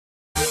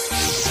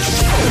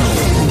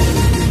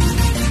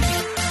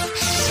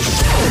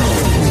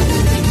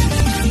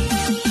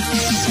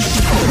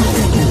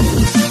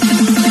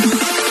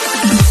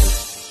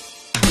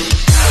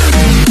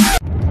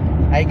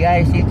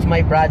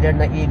my brother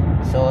Naib.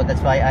 So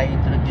that's why I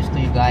introduced to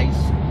you guys.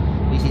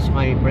 This is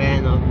my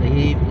friend of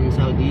Naib in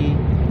Saudi.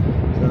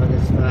 So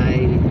that's why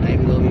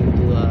I'm going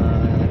to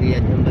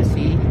Riyadh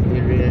Embassy to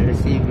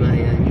receive my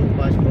new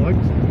passport.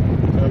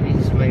 So this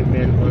is my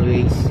friend,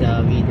 always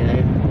be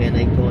there when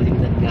I calling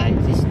that guy.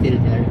 He's still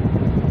there.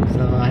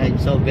 So I'm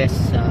so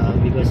best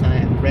because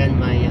I have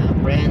my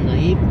friend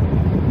Naib.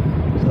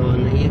 So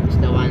Naib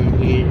is the one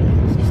here.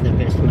 He's the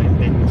best my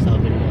friend in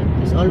Saudi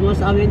Arabia. It's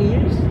almost how many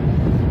years?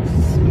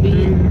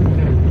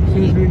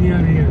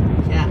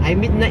 Yeah, I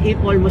meet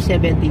Naib almost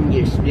 17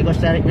 years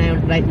because right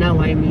now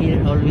I'm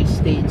here, always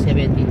stay in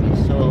 17 years.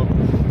 So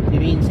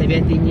between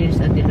 17 years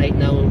until right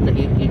now,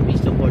 Naib will be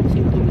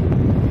supporting to me.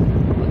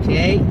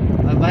 Okay,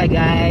 bye bye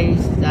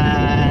guys.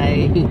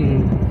 Bye.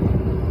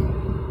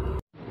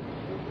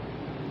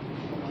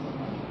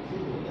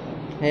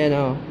 Ayan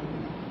o,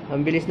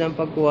 ang bilis ng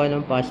pagkuha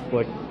ng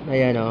passport.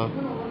 Ayan o,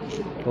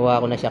 kuha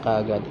ko na siya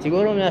kaagad.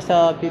 Siguro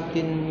nasa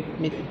 15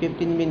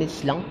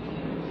 minutes lang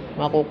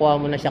makukuha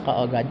mo na siya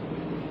kaagad.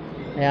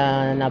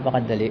 Kaya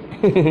napakadali.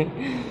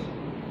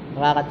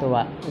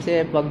 Nakakatuwa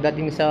kasi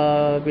pagdating sa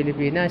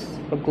Pilipinas,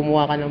 pag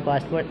kumuha ka ng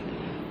passport,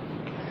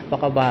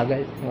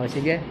 napakabagal. O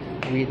sige,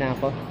 uwi na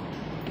ako.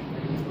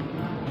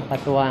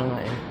 Nakatuwa nga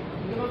eh.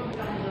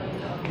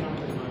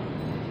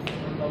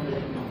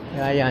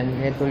 Kaya yan,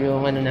 ito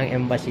yung ano ng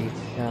embassy.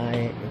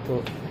 Ito,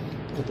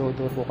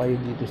 tututuro ko kayo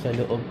dito sa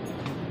loob.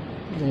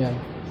 Ayan.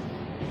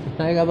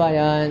 Hi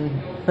kabayan.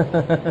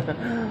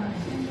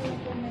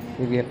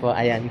 Sige po,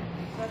 ayan.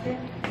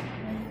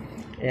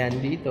 Ayan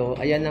dito,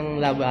 ayan ang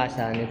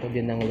labasan, ito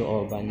din ang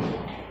looban.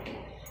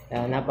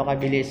 Ayan,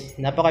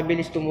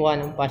 napakabilis kumuha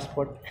ng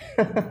passport.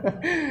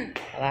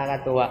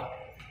 Nakakatuwa.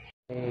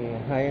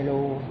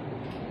 Hello,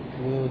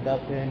 good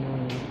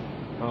afternoon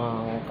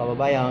mga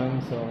kababayan.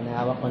 So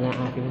nahawak ko na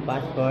ang aking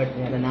passport.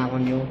 Meron na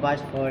akong new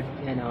passport.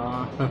 Yan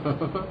o.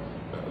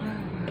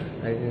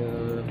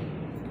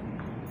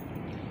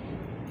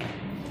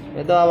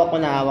 Ito hawak ko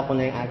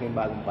na yung aking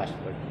bagong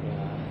passport.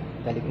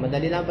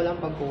 Madali lang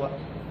palang pagkuha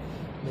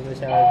dito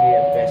sa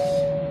VFS.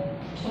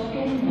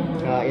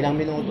 Ilang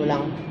minuto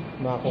lang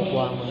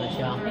makukuha mo na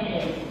siya.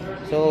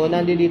 So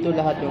nandito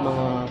lahat yung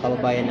mga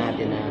kababayan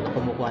natin na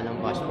kumukuha ng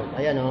passport.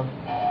 Ayan o.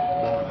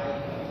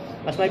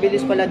 Mas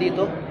mabilis pala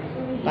dito.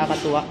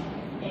 Kakatuwa.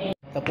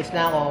 Tapos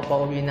na ako,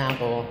 pauwi na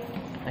ako.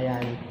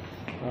 Ayan.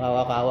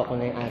 Hawak-hawak ko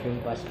na yung aking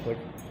passport.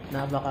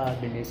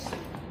 Napakabilis.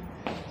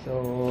 So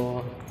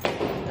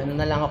ano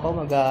na lang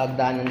ako,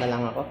 magagdanan na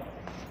lang ako.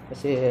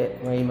 Kasi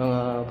may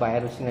mga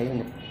virus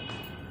ngayon eh.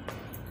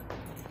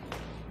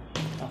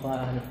 Ako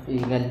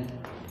ingal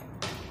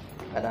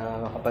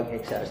para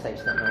makapag-exercise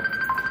naman.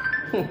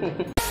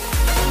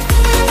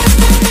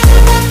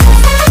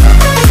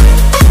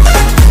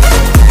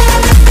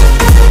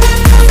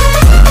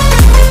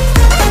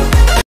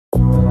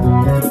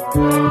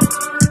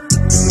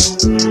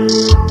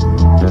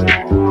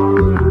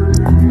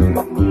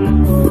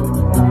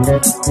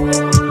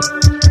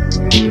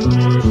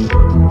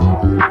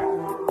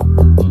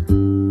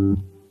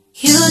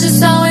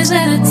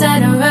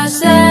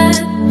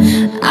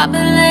 I've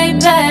been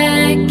laid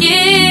back,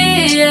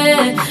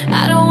 yeah.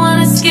 I don't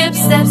wanna skip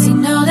steps, you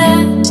know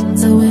that.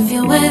 So if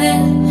you're with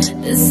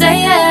it, then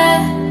say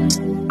yeah.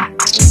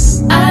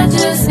 I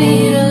just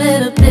need a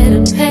little bit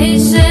of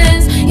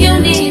patience. You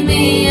need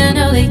me, I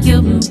know that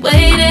you've been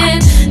waiting.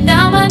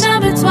 Down my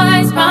number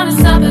twice, promise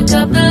I'll pick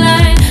up the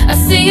line. I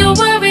see you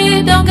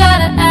worried, don't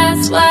gotta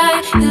ask why.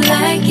 You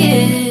like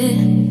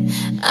it,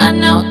 I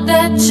know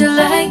that you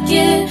like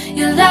it.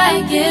 You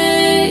like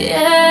it,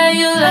 yeah,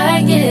 you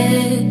like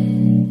it.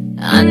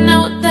 I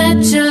know that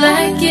you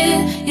like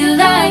it, you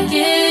like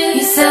it.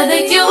 You said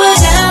that you were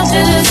down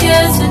just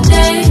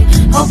yesterday,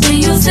 hoping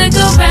you'll stick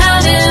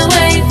around and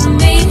wait for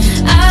me.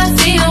 I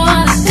see you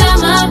wanna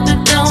come up,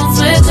 but don't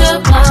switch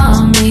up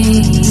on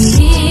me.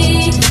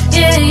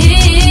 Yeah,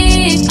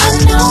 I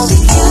know that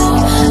you,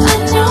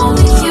 I know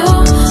that you,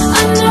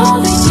 I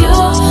know that you,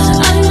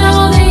 I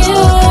know that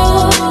you.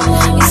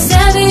 You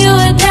said that you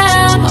were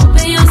down,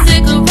 hoping you'll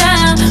stick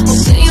around,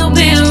 hoping you'll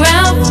be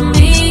around for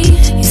me.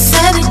 You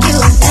said that you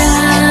were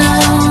down.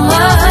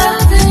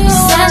 You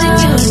said that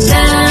you were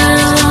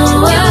down.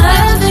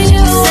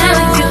 You said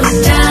that you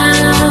were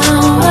down.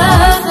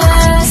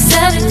 You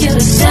said that you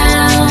were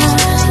down,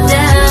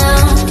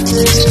 down.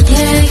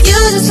 Yeah, you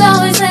just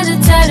always in the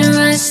tight and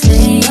rush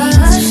things.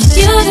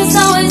 You just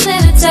always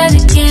in the tight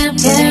and can't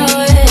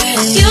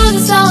wait. You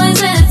just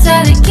always in the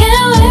tight and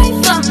can't wait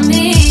for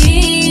me.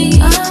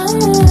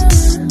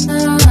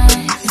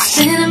 It's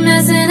been a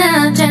mess and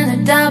I'm trying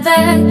to dial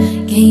back.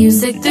 Can you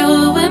stick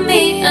through it with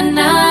me or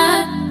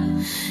not?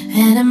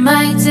 And it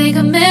might take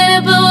a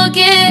minute, but we'll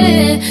get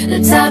it. The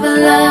type of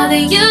love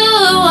that you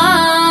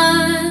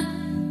want.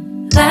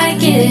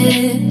 Like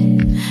it,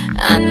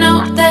 I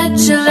know that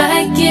you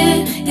like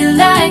it. You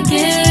like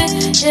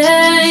it,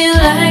 yeah, you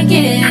like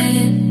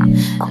it.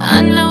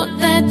 I know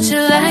that you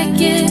like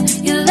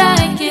it. You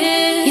like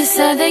it. You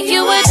said that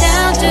you were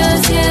down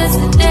just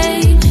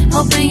yesterday,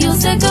 hoping you'll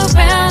stick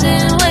around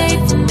and wait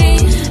for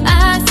me.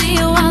 I see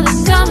see you wanna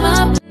come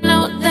up.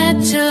 Know that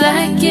you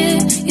like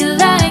it, you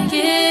like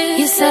it.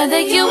 You said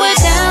that you were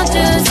down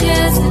just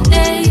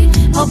yesterday,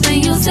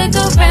 hoping you'll stick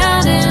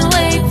around and